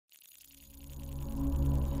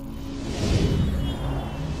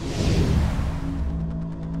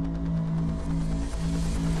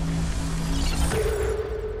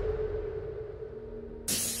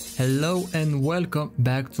Hello and welcome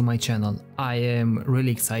back to my channel. I am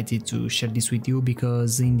really excited to share this with you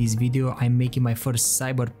because in this video I'm making my first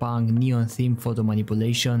cyberpunk neon theme photo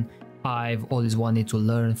manipulation. I've always wanted to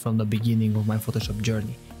learn from the beginning of my Photoshop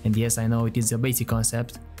journey, and yes, I know it is a basic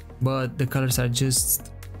concept, but the colors are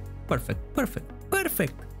just perfect.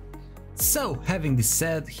 So having this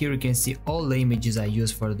said, here you can see all the images I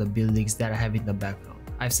use for the buildings that I have in the background.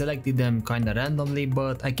 I've selected them kinda randomly,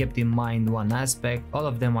 but I kept in mind one aspect: all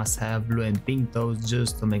of them must have blue and pink tones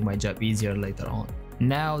just to make my job easier later on.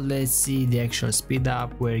 Now let's see the actual speed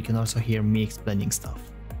up, where you can also hear me explaining stuff.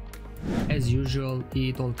 As usual,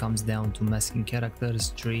 it all comes down to masking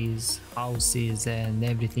characters, trees, houses and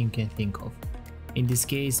everything you can think of. In this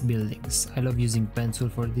case, buildings. I love using pencil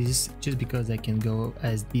for this just because I can go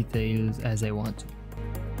as detailed as I want to.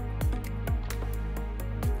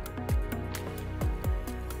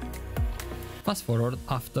 Fast forward,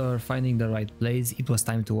 after finding the right place, it was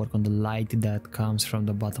time to work on the light that comes from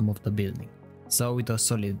the bottom of the building. So with a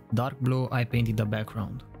solid dark blue, I painted the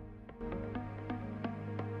background.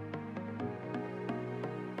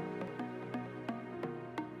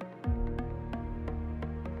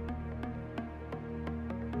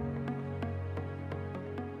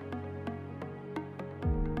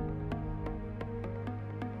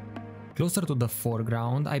 Closer to the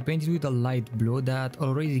foreground, I painted with a light blue that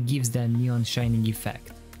already gives that neon shining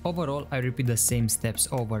effect. Overall, I repeat the same steps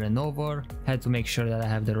over and over, had to make sure that I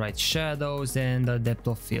have the right shadows and the depth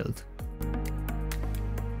of field.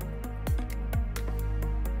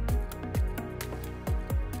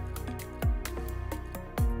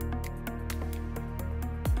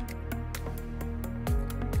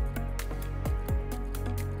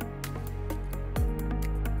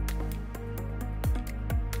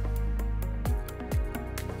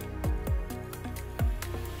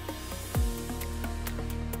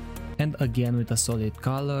 And again with a solid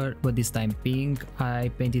color, but this time pink, I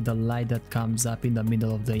painted the light that comes up in the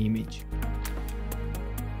middle of the image.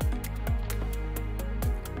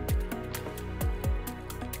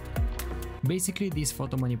 Basically, this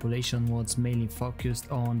photo manipulation was mainly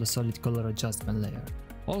focused on the solid color adjustment layer.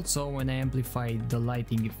 Also, when I amplified the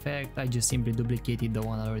lighting effect, I just simply duplicated the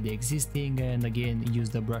one already existing and again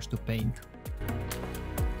used the brush to paint.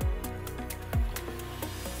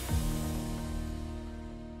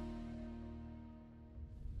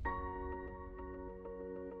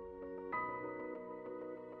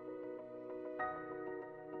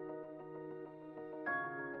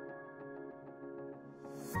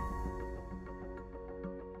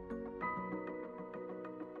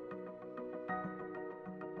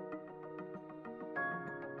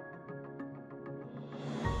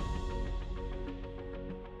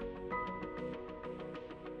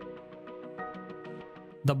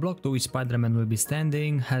 The block to which Spider-Man will be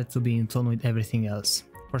standing had to be in tone with everything else.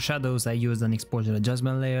 For shadows, I used an exposure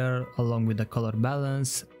adjustment layer along with the color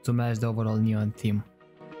balance to match the overall neon theme.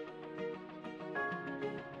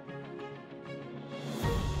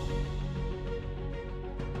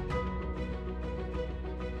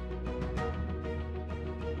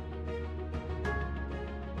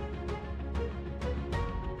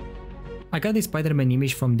 I got this Spider-Man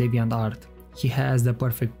image from DeviantArt. He has the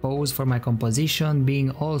perfect pose for my composition,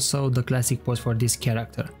 being also the classic pose for this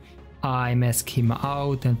character. I masked him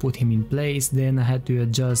out and put him in place, then I had to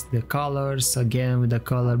adjust the colors again with the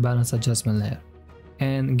color balance adjustment layer.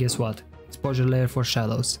 And guess what? Exposure layer for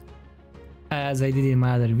shadows. As I did in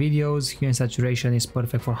my other videos, hue and saturation is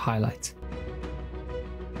perfect for highlights.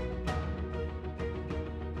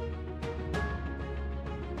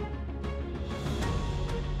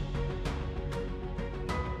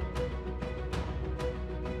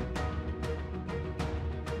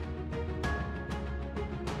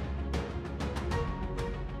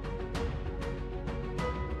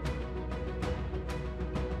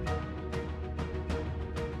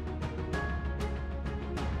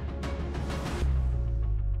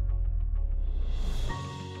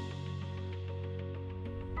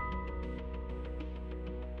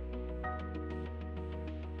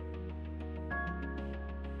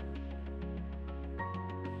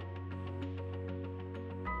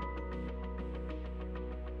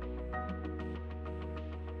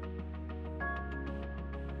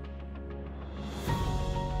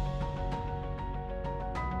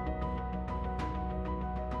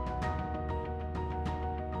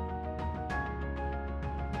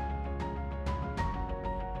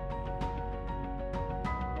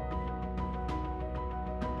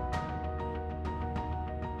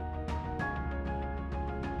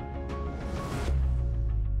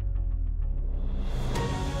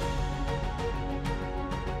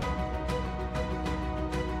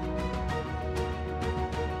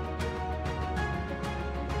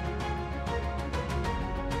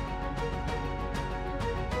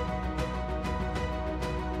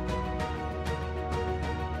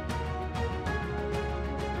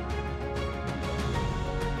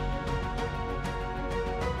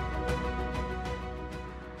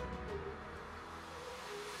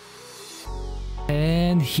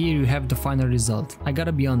 And here you have the final result. I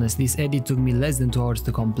gotta be honest, this edit took me less than 2 hours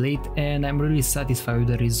to complete, and I'm really satisfied with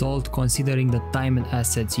the result considering the time and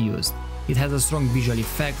assets used. It has a strong visual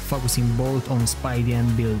effect, focusing both on Spidey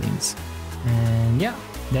and buildings. And yeah,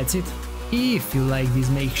 that's it. If you like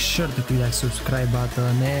this, make sure to click that subscribe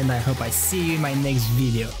button, and I hope I see you in my next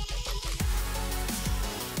video.